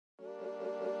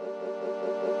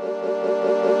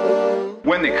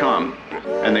When they come,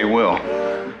 and they will,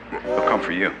 they'll come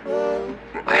for you.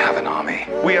 I have an army.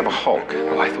 We have a Hulk.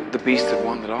 Oh, I thought the beast had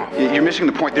wandered off. You're missing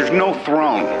the point. There's no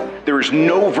throne. There is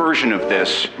no version of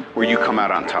this where you come out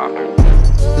on top.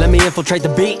 Let me infiltrate the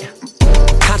beat,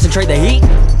 concentrate the heat.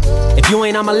 If you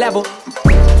ain't on my level,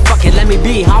 fuck it, let me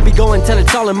be. I'll be going till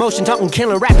it's all in motion, talking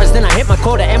killing rappers, then I hit my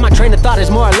quota. And my train of thought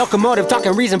is more a locomotive,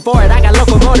 talking reason for it, I got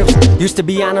locomotives. Used to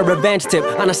be on a revenge tip,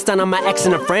 on a stun on my ex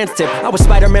and a friend's tip. I was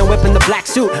Spider-Man whipping the black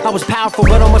suit, I was powerful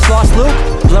but almost lost Luke.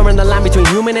 Blurring the line between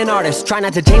human and artist, try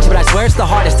not to change but I swear it's the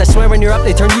hardest. I swear when you're up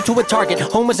they turn you to a target.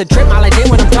 Home was a trip, mileage ain't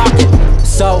what I'm talking.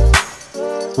 So,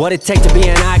 what it take to be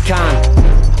an icon?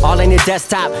 All in your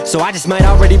desktop, so I just might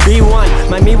already be one.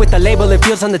 My me with the label, it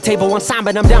feels on the table one sign,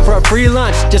 but I'm down for a free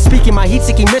lunch. Just speaking my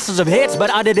heat-seeking missiles of hits, but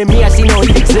other than me, I see no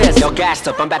heat exists. Yo, gassed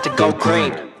up, I'm about to go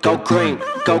green, go green,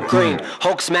 go green.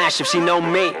 Hulk smash if she know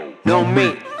me, know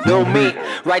me, know me.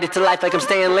 Write it to life like I'm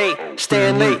Stan Lee,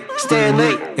 Stan Lee, Stan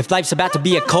Lee. If life's about to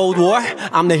be a cold war,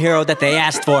 I'm the hero that they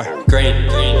asked for. Green,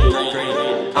 green, green,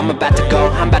 green. I'm about to go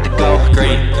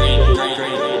green, green, green,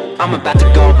 green. I'm about to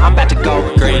go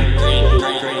green, green,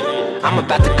 green. I'm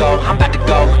about to go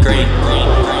green.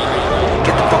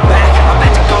 Get the fuck back, I'm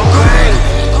about to go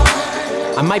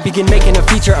green. I might begin making a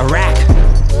feature Iraq,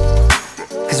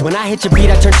 cause when I hit your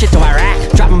beat I turn shit to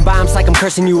Iraq. Dropping bombs like I'm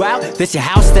cursing you out. This your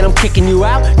house, then I'm kicking you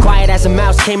out. Quiet as a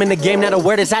mouse, came in the game, now the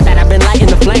word is out that I've been lighting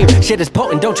the flame. Shit is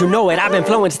potent, don't you know it? I've been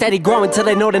flowing steady, growing till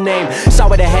they know the name.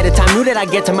 Saw it ahead of time, knew that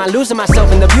I'd get to my losing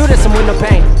myself in the view, that's some window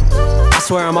pain. I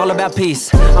swear I'm all about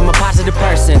peace, I'm a positive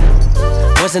person.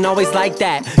 Wasn't always like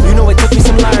that, you know it took me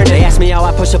some learning. They asked me how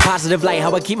I push a positive light,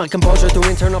 how I keep my composure through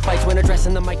internal fights when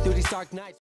addressing the mic through these dark nights.